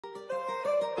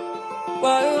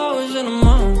Why you always in the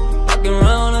mood? Walking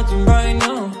around acting bright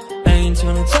now. I ain't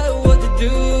tryna tell you what to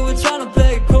do, we're tryna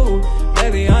play it cool.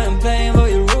 Baby, I am playing by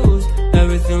your rules.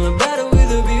 Everything look better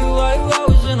with a view. Why you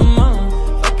always in the mood?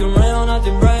 Walking around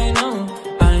acting bright now.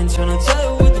 I ain't tryna tell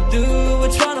you what to do, we're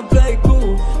tryna play it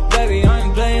cool. Baby, I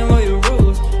am playing by your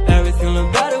rules. Everything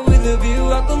look better with a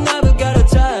view. I could never get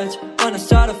attached. When I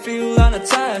start to feel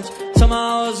unattached, somehow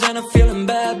I was in a feeling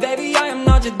bad. Baby, I am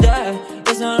not your dad.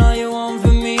 That's not all you want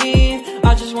from me.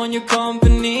 I just want your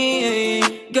company.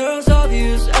 Girls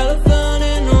obvious, elephant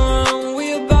in the room.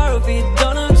 We about to be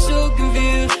done, I'm so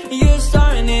confused. You're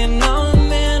starting it, now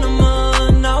I'm in a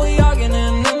month. Now we arguing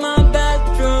in my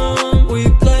bedroom. We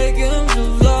play games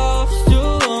of love to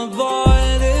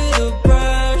avoid the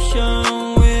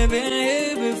depression. We've been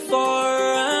here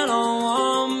before and I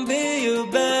won't be your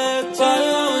bed. Why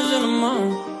you always in the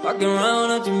mood? Walking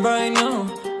around acting bright now.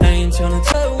 I ain't tryna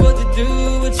tell you what to do,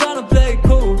 we're tryna play it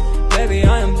cool. Baby,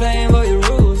 I am playing by your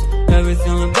rules.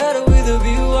 Everything look better with a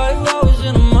view. Why you always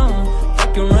in the mood?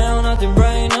 Fucking around acting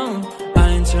bright now. I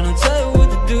ain't tryna tell you what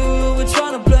to do, we're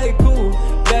tryna play it cool.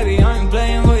 Baby, I am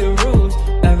playing by your rules.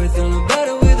 Everything look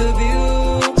better with a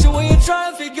view. So when you try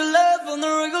and figure love on the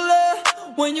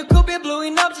regular, when you could be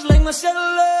blowing up just like my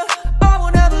cellular, I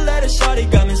won't ever let a shawty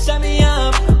got me, set me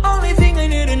up. Only thing I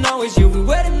need to know is you'll be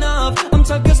wet enough. I'm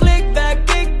talking slick back,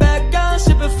 kick back, gun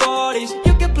sipping 40s.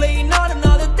 You can play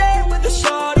another day with a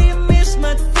shawty.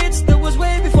 Mismatch fits that was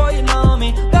way before you know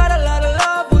me. Got a lot of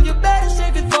love, well you better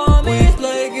save it for me. We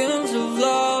play games of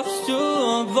love to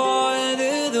avoid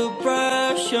the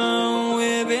depression.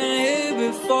 We've been here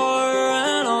before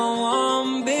and I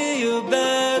won't be your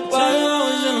bed. Why you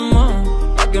always in the mood?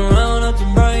 Walking around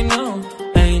acting bright now.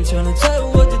 I ain't tryna tell you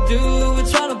what to do, we're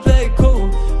tryna play it cool.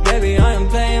 Baby, I am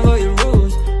playing by your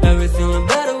rules. Everything look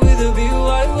better with a view.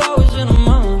 Why you always in the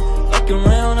mood? Walking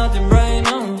around acting bright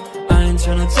now. I ain't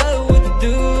tryna tell you what to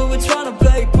do, we're tryna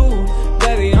play it cool.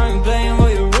 Baby, I am playing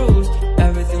by your rules.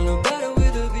 Everything look better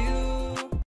with a view.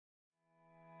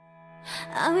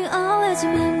 I will always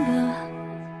remember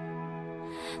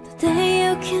the day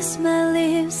you kissed my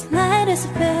lips, light as a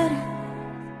feather.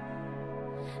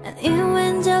 And it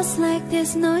went just like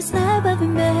this. No, it's never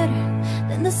been better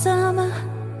than the summer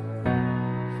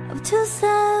of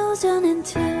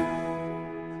 2002.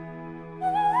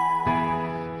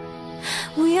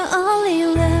 We are only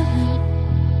 11,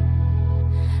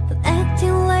 but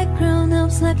acting like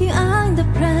grown-ups, like you are in the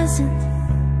present.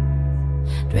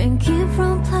 Drinking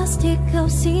from plastic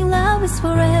cups, see love is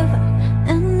forever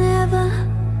and never.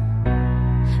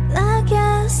 But I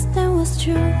guess that was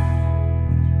true.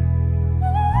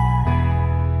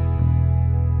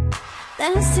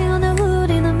 Dancing on the wood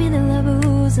in the middle of a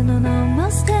woods, and on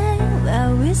almost day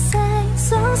where we sang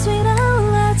songs with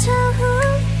all our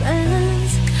childhood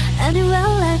friends. And it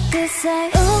went like this, say,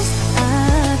 oops,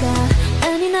 I got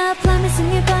any night plan,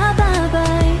 missing you, bye bye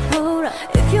bye. Hold up,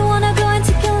 if you wanna go and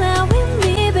take a lap with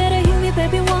me, better hit me,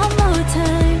 baby, one more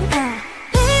time.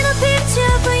 Paint a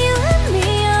picture for you and me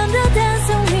on the dance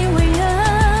when we were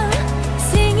young,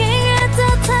 singing at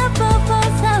the top of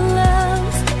both our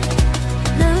lungs.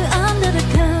 Now we're under the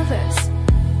covers.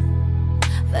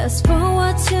 Fast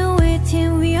forward to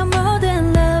 18, we are more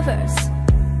than lovers.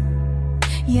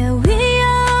 Yeah, we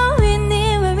are.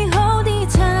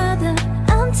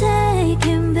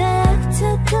 Taking back to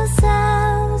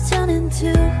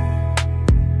 2002.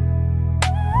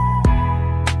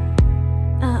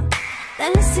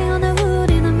 Dancing on the wood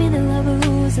in the middle of a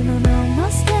woods, and on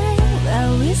almost day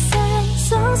where we sang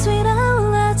songs with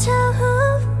all our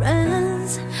childhood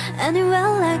friends. And it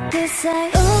went like this, say,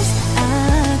 oops,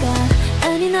 I got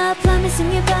any night plan,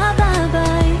 missing you, bye bye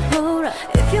bye. Hold up,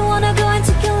 if you wanna go and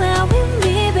take a lap with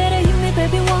me, better hit me,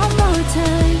 baby, one more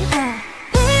time.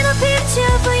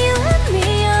 Picture for you and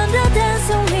me on the dance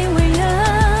when we were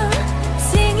young,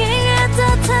 singing at the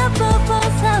top of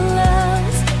both our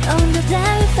lungs on the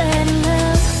day we fell in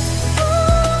love.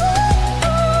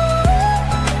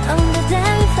 On the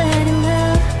day we fell in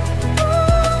love.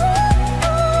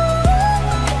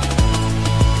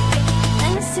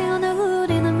 Dancing on the wood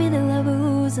in the middle of a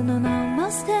woods, and on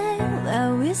almost day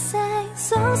where we sang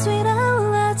songs with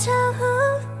all our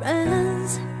childhood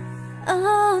friends.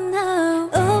 Oh no,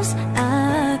 oops,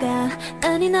 I got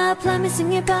any night plan,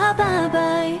 missing you, bye bye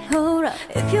bye. Hold up,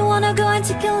 if you wanna go and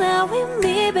take a lap with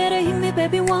me, better hit me,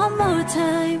 baby, one more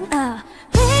time.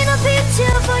 Paint a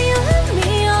picture for you and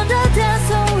me on the dance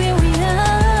when we were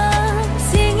young,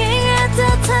 singing at the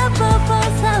top of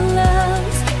both our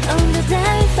lungs on the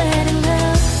day we fell in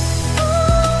love.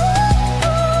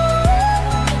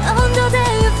 On the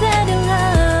day we fell in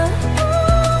love.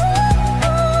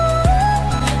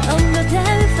 On the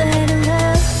day we fell in love.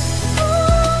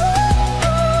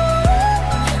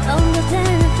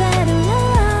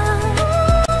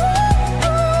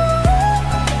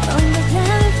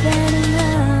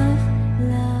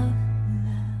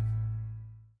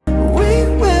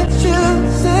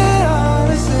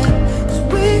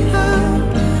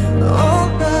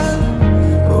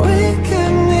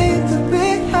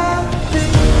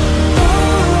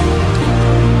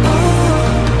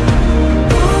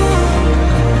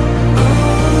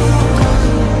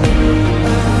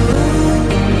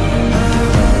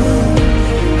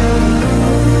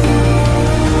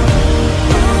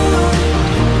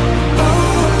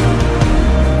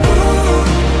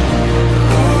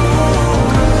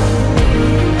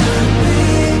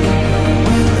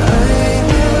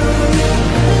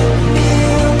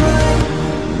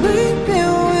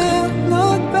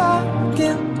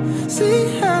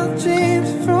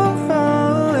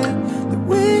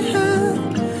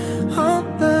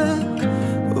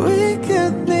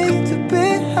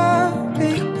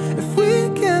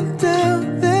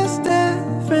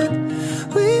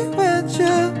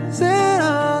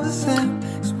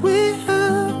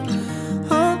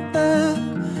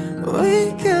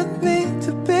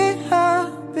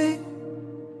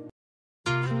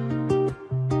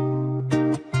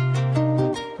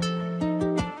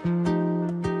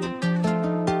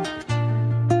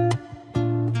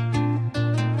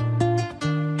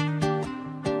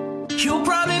 You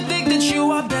probably think that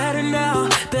you are better now,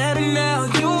 better now.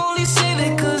 You only say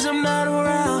that cause I'm not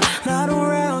around, not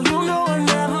around. You know I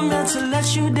never meant to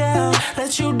let you down,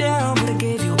 let you down. Would've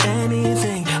gave you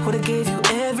anything, would've gave you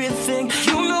everything.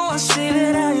 You know I say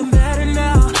that I am better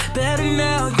now, better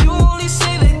now. You only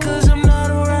say that cause I'm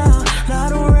not around,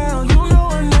 not around. You know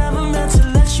I never meant to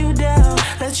let you down,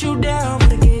 let you down.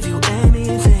 Would've gave you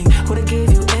anything, would've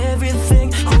gave you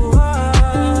everything. Oh,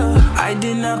 I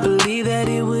did not believe that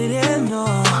it would end, no.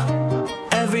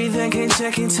 Everything came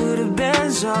second to the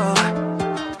Benz, oh.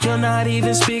 You're not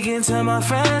even speaking to my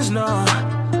friends, no.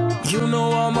 You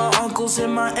know all my uncles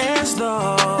and my aunts,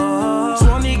 though.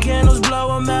 20 candles,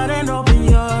 blow them out and open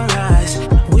your eyes.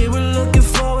 We were looking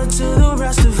forward to the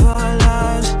rest of our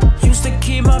lives. Used to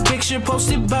keep my picture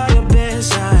posted by your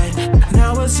bedside.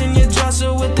 Now it's in your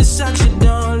dresser with the socks you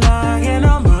don't like. And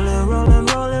I'm rolling, rolling,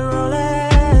 rolling,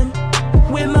 rolling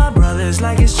with my brothers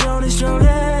like it's Jonas,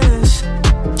 Jonas.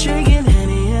 Drinking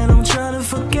Henny and I'm trying to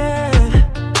forget,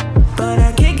 but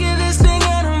I can't get this thing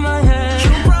out of my head. You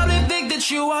probably think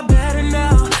that you are better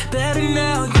now, better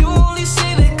now. You only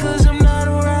say that cause I'm not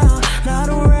around, not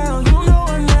around. You know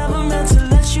I never meant to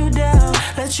let you down,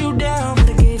 let you down.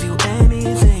 Would've gave you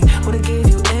anything, would've gave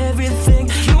you everything.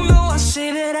 You know I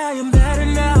say that I am better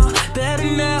now, better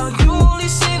now. You only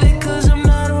say that cause I'm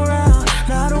not around,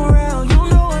 not around. You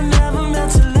know I never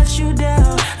meant to let you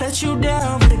down, let you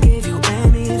down. Would've gave you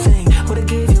anything, would've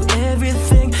gave you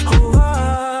everything. Oh,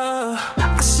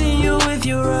 I seen you with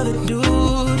your other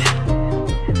dude.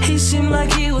 He seemed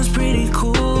like he was pretty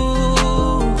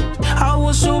cool. I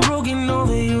was so broken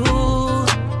over you.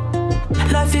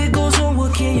 Life it goes on,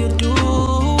 what can you do?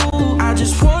 I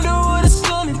just wonder what it's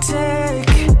gonna take.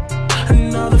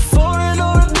 Another foreign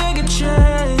or a bigger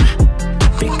chain.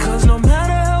 Because no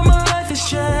matter how my life has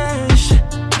changed,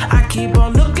 I keep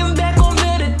on looking back on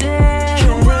better days.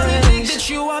 You probably think that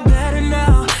you are better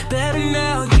now, better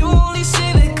now. You only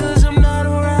say that cause I'm not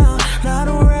around, not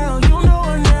around. You know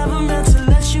I never meant to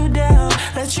let you down,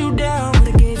 let you down.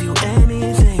 Would've gave you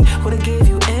anything, would've gave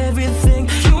you everything.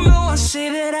 You know I say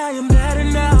that I am better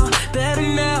now, better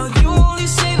now. You only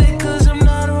say that cause I'm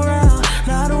not around,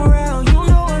 not around. You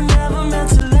know I never meant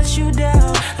to let you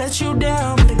down, let you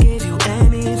down. Would've gave you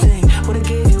anything, would've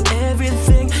gave you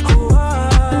everything. Oh,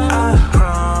 I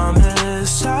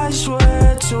promise, I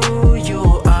swear to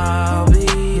you I'll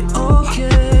be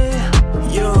okay.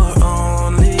 You're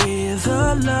only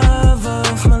the love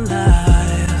of my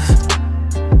life.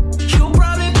 You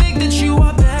probably think that you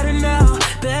are better now,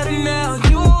 better now.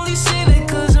 You only say that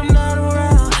cause I'm not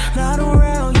around, not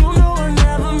around. You know I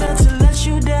never meant to let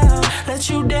you down, let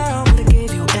you down. Would've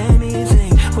gave you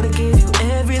anything, would've gave you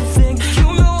everything.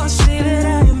 You know I say that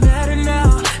I am better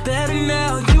now, better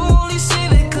now. You only say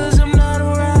that cause I'm not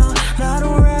around, not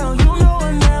around. You know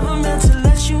I never meant to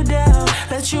let you down,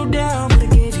 let you down. Would've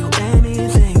gave you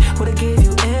anything, would've gave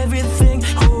you everything.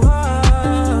 Oh,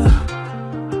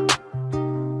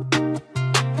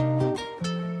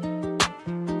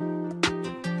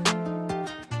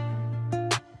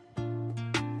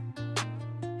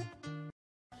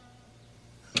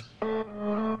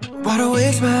 Wide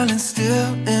awake, smiling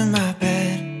still in my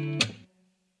bed.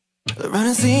 The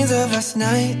running scenes of last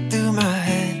night through my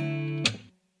head.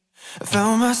 I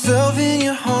found myself in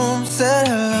your home, said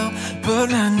hello,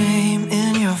 put my name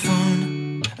in your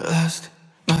phone. Lost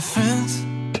my friends.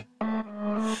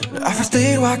 I first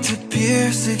date walked to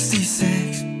Pier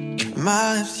 66.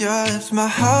 My lips, your lips, my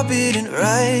heart beating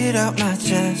right out my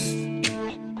chest.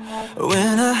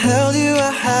 When I held you,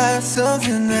 I had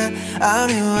something that I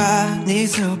knew I need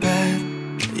so bad.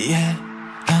 Yeah,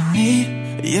 I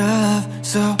need your love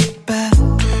so bad.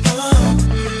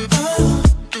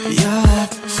 Your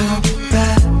love so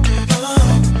bad.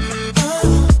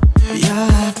 Your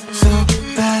love so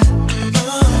bad.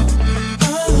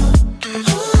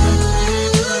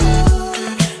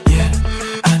 Yeah,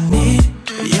 I need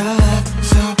your love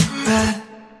so bad.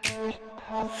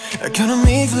 I count on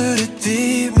me, flew to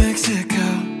deep Mexico.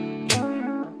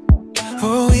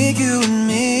 For a week, you and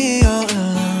me all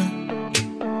alone.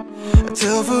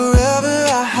 Till forever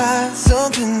I had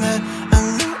something that I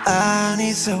knew I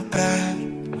need so bad.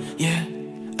 Yeah,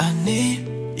 I need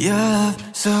your love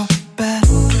so bad.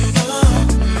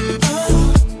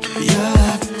 Your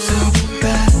love so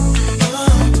bad.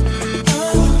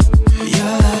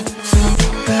 Your love so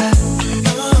bad.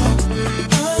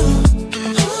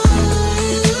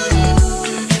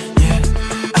 Yeah,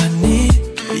 I need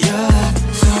your love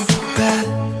so bad.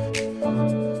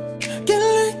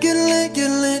 Get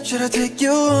lit, should I take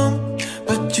you home?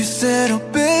 But you said, oh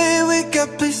babe, we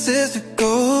got places to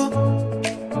go.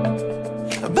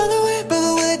 By the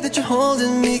way, the that you're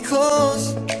holding me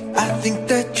close. I think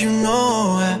that you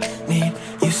know I need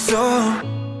you so.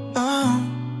 Oh,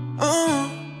 oh.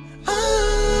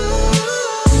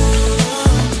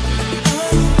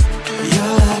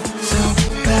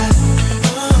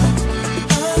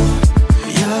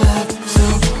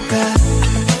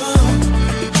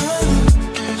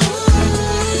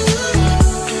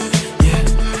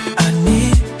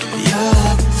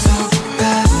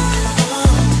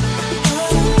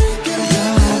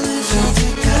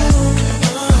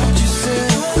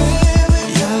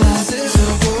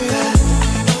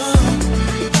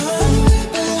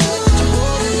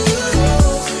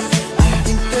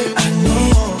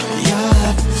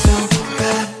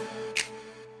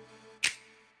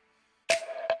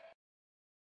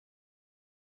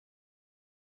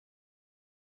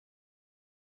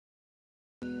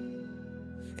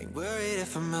 Ain't worried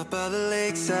if I'm up by the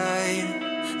lakeside.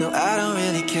 No, I don't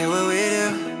really care what we do,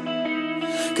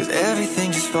 'cause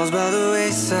everything just falls by the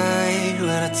wayside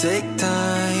when I take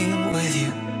time with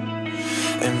you.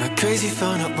 And my crazy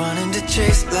phone up wanting to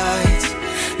chase lights.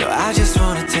 No, I just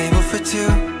want a table for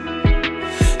two.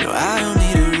 No, I don't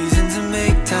need a reason to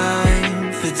make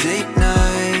time for date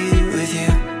night with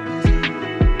you.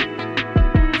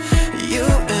 You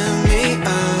and me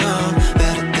alone,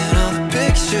 better than all the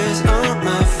pictures on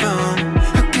my phone.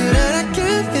 How could I not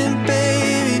give in,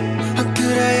 baby? How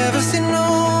could I ever say no?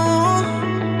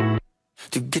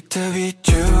 Too good to be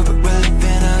true, but we're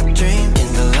living our dream.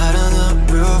 Candlelight on the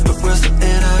roof, but we're still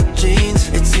in our jeans.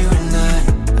 It's you and I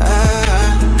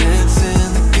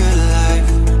dancing the good life.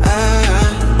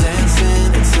 Dancing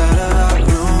inside of our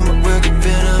room, but we're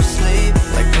giving up sleep.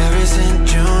 Like Paris in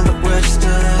June, but we're just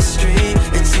on our street.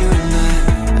 It's you and I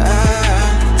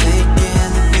taking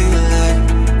the view like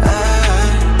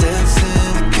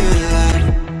dancing the good life.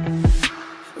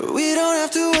 We don't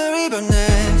have to worry about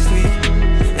next week,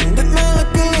 and it might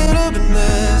look a little bit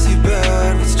messy, but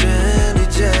what's trendy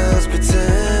just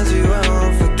pretends we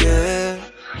won't forget.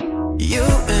 You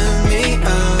and me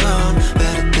alone,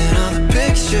 better than all the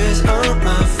pictures on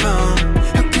my phone.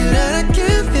 How could I not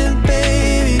give in,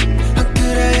 baby? How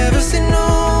could I ever say no?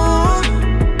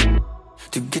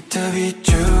 Too good to be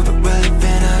true, but we're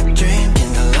living our dream.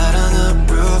 Candlelight on the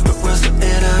roof, but we're still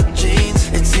in our jeans.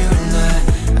 It's you and I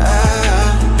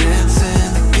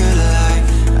dancing the good life.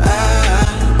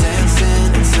 Dancing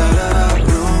inside of our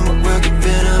room, but we're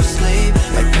giving up sleep.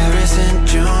 Like Paris in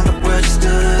June, but we're just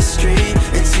on the street.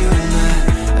 It's you and I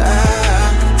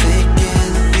taking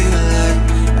the view like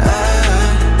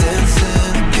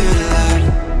dancing the good life.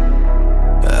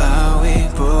 Are we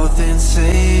both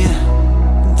insane?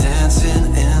 Dancing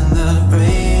in the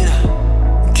rain.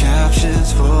 Captions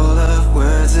full of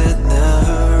words that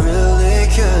never really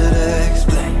could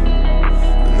explain.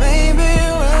 Maybe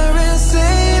we're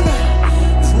insane, but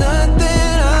there's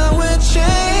nothing I would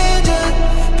change. I'm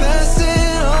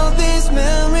passing all these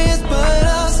memories, but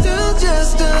I'm still just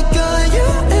stuck on you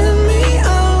and me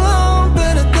alone.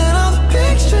 Better than all the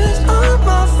pictures on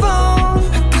my phone.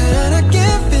 How could I not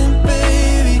give in,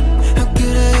 baby? How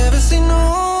could I ever say no?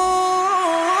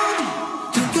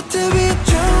 Too good to be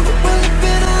true, but we're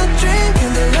living our dream.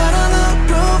 Candlelight on the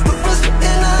roof, but we're still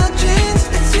in our jeans.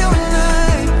 It's you and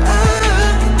I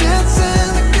dancing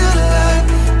the good life.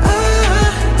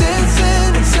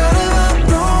 Dancing inside of our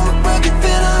room, but we're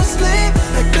giving up sleep.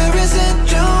 Like Paris in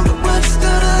June, but we're just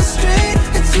on our street.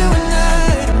 It's you and I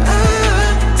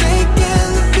taking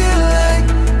the view like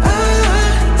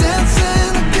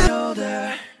dancing the good older.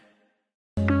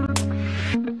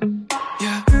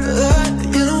 Yeah,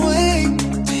 in a way,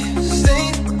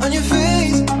 stain on your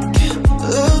face. Can't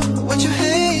look what you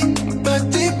hate, but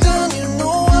deep down you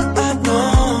know what I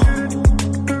know.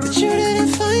 That you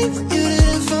didn't find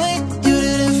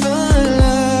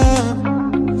love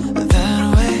that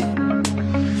way.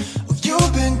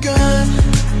 You've been gone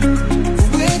for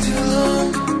way too long.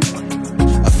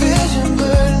 A vision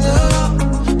blurred now,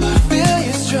 but I feel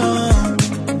you strong.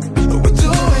 Where do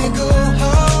we go?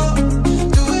 How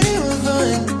do we move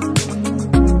on?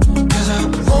 'Cause I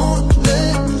won't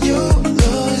let you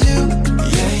lose you.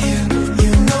 Yeah,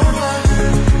 you know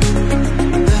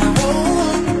that I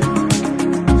won't.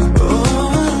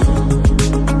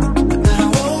 That I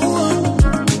won't.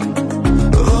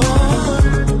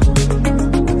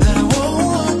 That I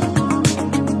won't.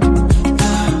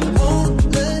 I won't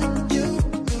let you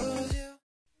lose you.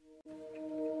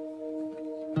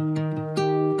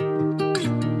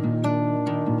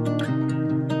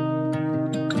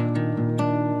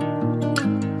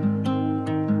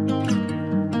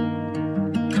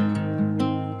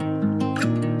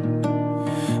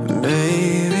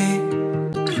 Baby,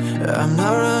 I'm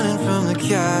not running from the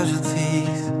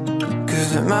casualties.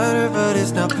 Doesn't matter, but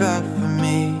it's not bad for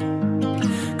me,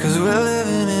 'cause we're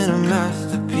living in a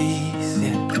masterpiece,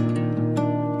 yeah.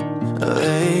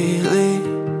 Lately,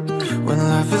 when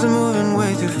life is moving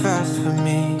way too fast for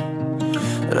me,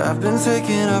 but I've been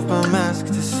taking off my mask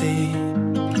to see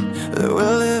that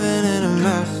we're living in a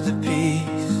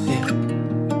masterpiece, yeah.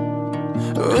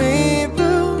 We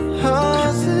built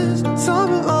houses on top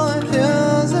of all the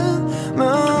hills and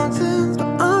mountains, but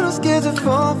I'm not scared to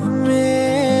fall from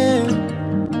it.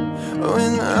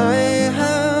 When I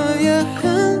have your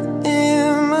hand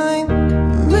in mine,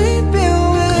 maybe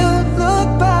we'll look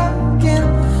back and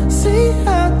see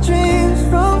our dreams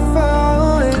from far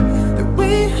away, that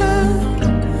we had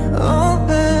all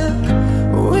that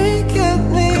we could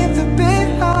need to be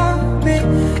happy.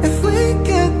 If we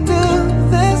could do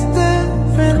this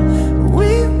different,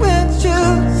 we would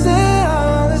choose it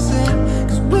all the same,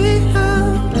 'cause we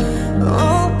have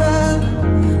all that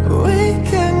we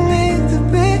could need to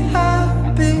be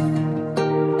happy.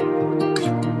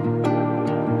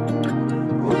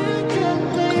 We could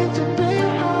need to be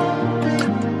happy.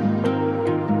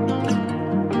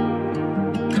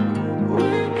 We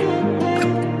could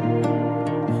need.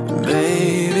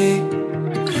 Baby,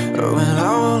 when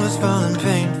our world was falling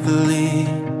painfully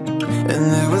and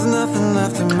there was nothing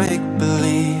left to make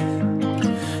believe,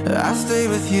 I stayed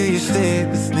with you, you stayed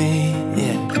with me,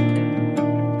 yeah.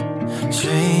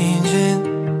 Changing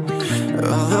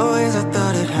all the ways I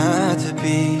thought it had to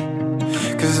be,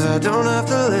 'cause I don't have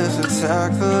to live so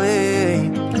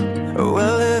tactfully.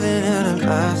 We're living in a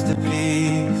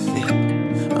masterpiece,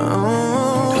 yeah.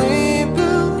 Oh, we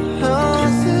built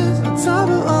houses on top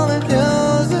of all the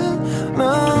hills and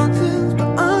mountains, but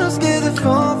I'm not scared to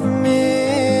fall from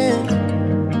it.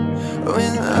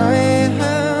 When I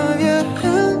have your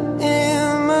hand in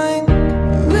mine,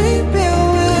 maybe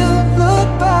we'll look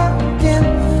back and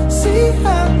see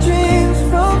our dreams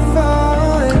from far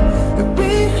away, that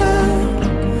we had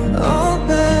all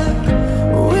that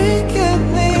we could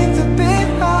need to be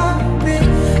happy.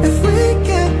 If we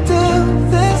could do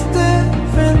this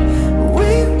different,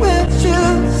 we would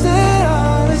choose it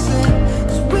all the same,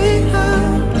 'cause we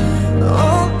have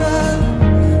all that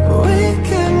we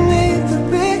could need to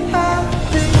be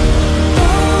happy.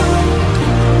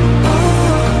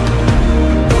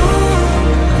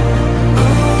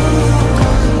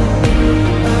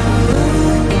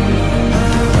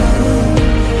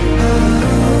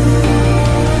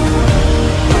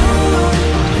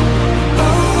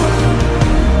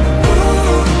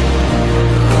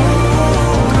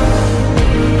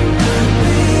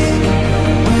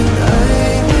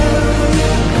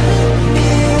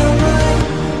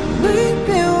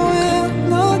 Maybe we'll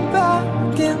look back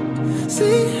and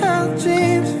see our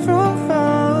dreams from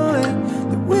far away,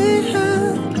 that we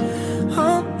had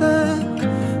all that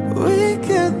we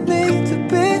could need to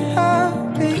be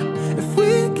happy. If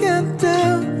we can do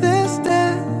this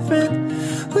different,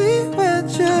 we would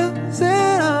choose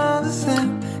it all the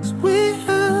same, 'cause we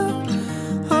have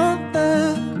all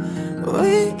that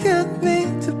we could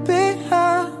need to be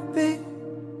happy.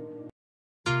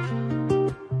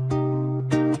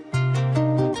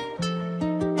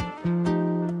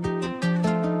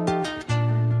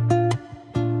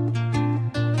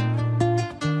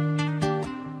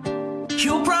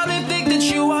 You probably think that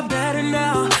you are better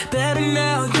now, better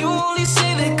now. You only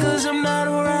say that 'cause I'm not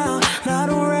around, not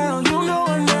around. You know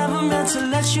I never meant to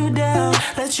let you down,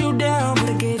 let you down.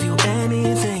 Would've gave you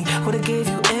anything, would've gave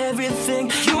you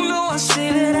everything. You know I say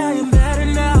that I am better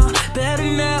now, better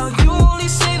now. You only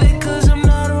say that 'cause I'm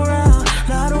not around,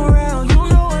 not around. You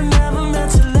know I never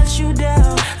meant to let you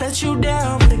down, let you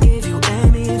down. Would've gave you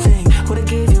anything, would've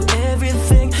gave you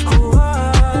everything. Ooh,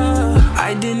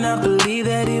 I did not believe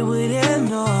that it would end,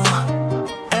 no.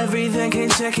 Everything came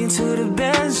second to the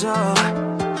Benz, oh.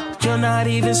 You're not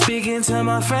even speaking to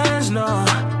my friends, no.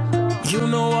 You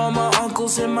know all my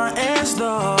uncles and my aunts,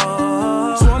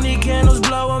 though. 20 candles,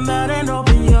 blow 'em out and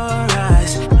open your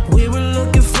eyes. We were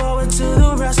looking forward to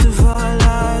the rest of our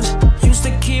lives. Used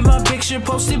to keep my picture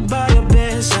posted by your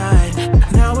bedside.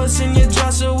 Now it's in your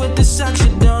dresser with the socks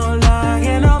you don't like.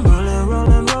 And I'm rolling,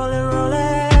 rolling, rolling,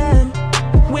 rolling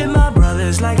with my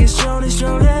brothers like it's Jonas,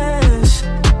 Jonas.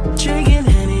 Drinking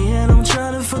Henny and I'm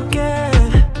trying to forget,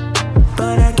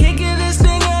 but I can't get this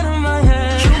thing out of my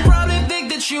head. You probably think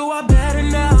that you are better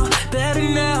now, better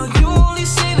now. You only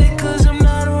say that 'cause I'm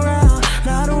not around,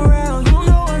 not around. You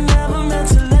know I never meant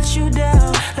to let you down,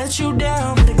 let you down.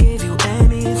 Would've gave you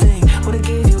anything, would've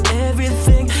gave you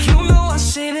everything. You know I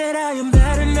say that I am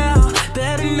better now,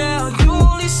 better now. You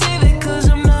only say that 'cause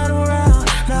I'm not around,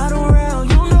 not around.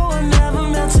 You know I never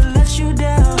meant to let you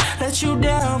down, let you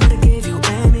down. Would've gave you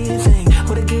anything,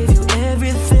 would've gave you everything.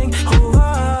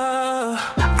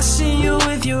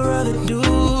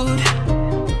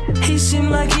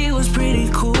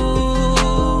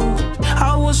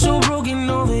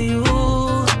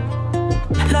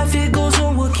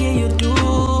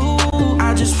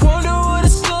 just wonder what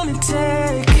it's gonna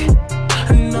take.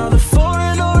 Another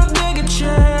foreign or a bigger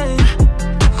chain.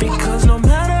 Because no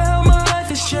matter how my life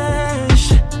has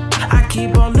changed, I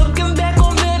keep on looking back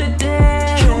on better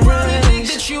days. You probably think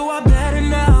that you are better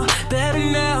now, better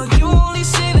now. You only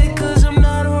say that cause I'm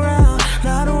not around,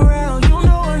 not around. You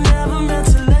know I never meant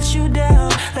to let you down,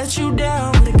 let you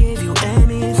down. Would've gave you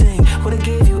anything, would've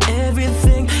gave you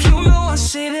everything. You know I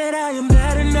say that I am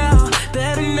better now,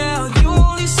 better now. You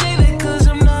only say that cause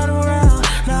I'm not around,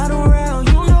 not around.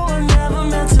 You know I never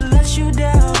meant to let you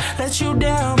down, let you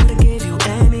down. Would've gave you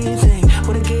anything,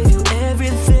 would've gave you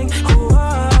everything. Oh,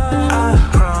 I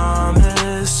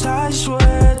promise, I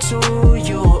swear to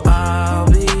you I'll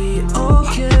be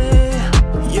okay.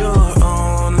 You're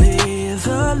only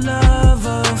the love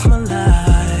of my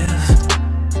life.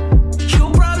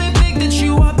 You probably think that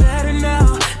you are better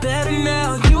now, better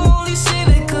now. You only say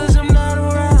that cause I'm not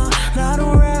around, not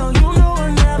around. You know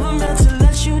I never meant to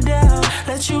let you down,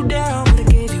 let you down. Would've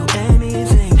gave you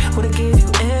anything, would've gave you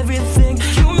everything.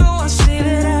 You know I say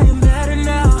that I am better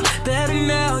now, better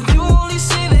now. You only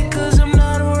say that cause I'm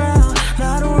not around,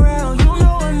 not around. You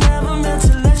know I never meant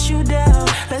to let you down,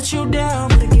 let you down.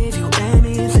 Would've gave you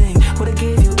anything, would've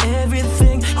gave you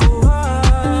everything. Oh,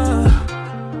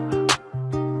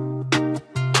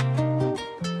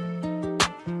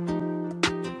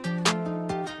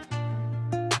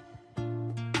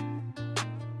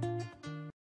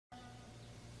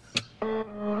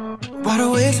 Wide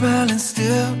awake, smiling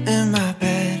still in my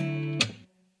bed.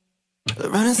 The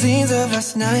running scenes of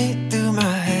last night through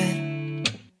my head.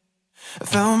 I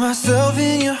found myself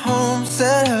in your home,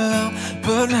 said hello,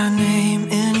 put my name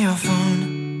in your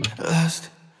phone. Lost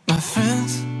my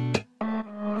friends.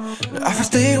 I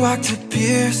first date walked to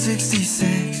Pier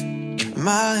 66.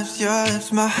 My lips, your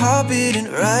lips, my heart beating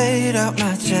right out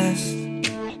my chest.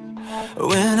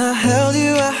 When I held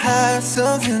you, I had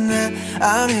something that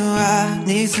I knew I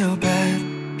need so bad.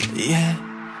 Yeah,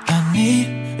 I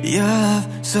need your love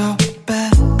so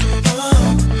bad.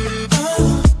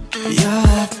 Your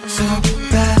love so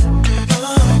bad.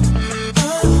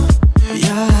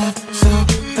 Your love so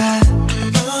bad.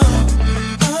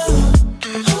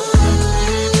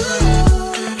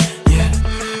 Yeah,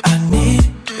 I need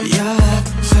your love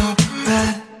so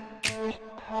bad.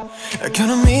 I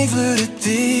count on me, flew to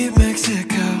deep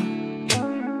Mexico.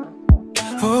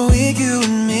 For a week, you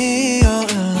and me all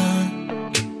alone.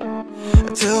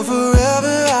 Till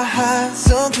forever I had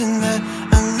something that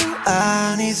I knew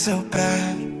I need so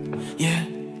bad. Yeah,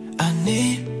 I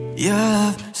need your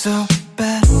love so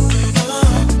bad.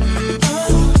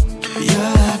 Your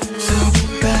love so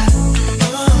bad.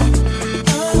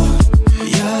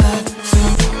 Your love so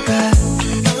bad.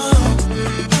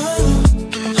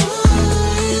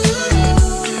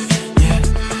 Yeah,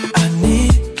 I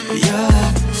need your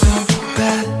love so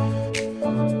bad.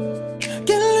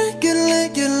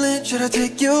 Get lit, should I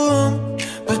take you home?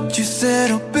 But you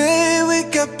said, oh babe, we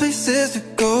got places to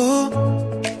go.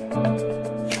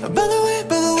 By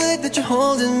the way that you're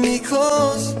holding me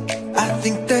close, I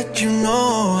think that you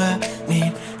know I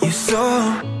need you so.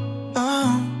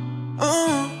 Oh,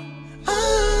 oh, oh.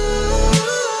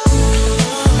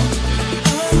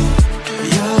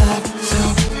 Your love so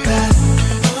bad.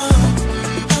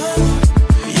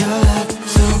 Your love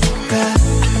so bad.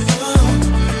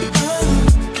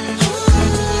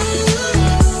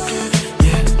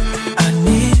 Yeah, I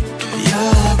need your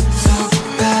love so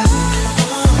bad.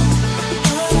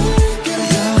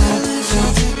 Your love so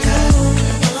bad.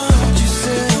 You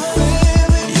said,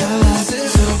 baby, your love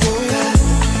so bad.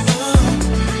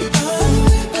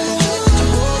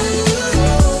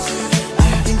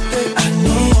 I think that I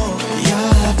need your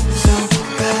love so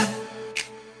bad.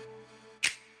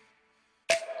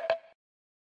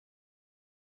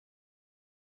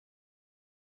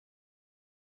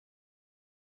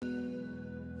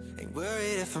 Ain't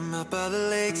worried if I'm up by the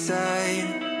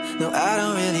lakeside. No, I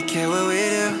don't really care what we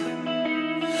do,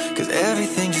 cause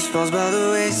everything just falls by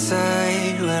the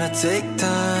wayside when I take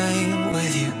time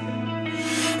with you.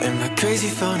 And my crazy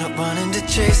phone up wanting to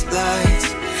chase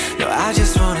lights. No, I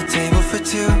just want a table for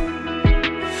two.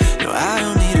 No, I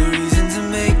don't need a reason to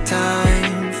make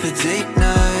time for date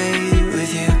night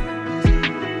with you.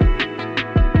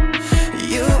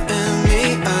 You and me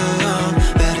alone,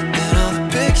 better than all the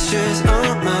pictures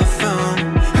on my phone.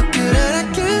 How could I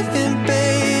not give in,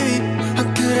 baby? How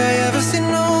could I ever say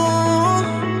no?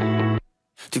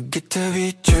 Too good to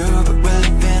be true, but we're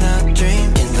living our dream.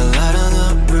 Candlelight on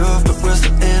the roof, but we're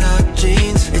still in our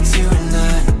jeans. It's you and I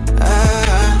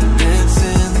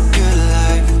dancing the good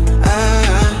life.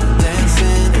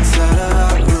 Dancing inside of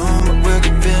our room, but we're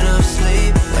giving up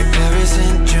sleep.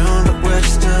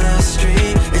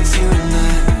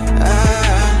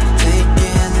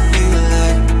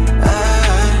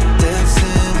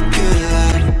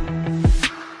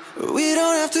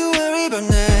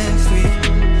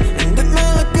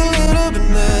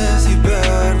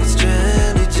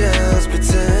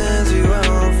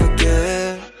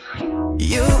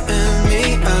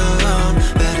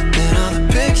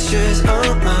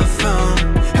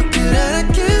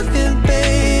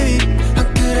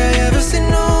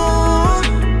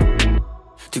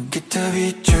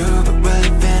 be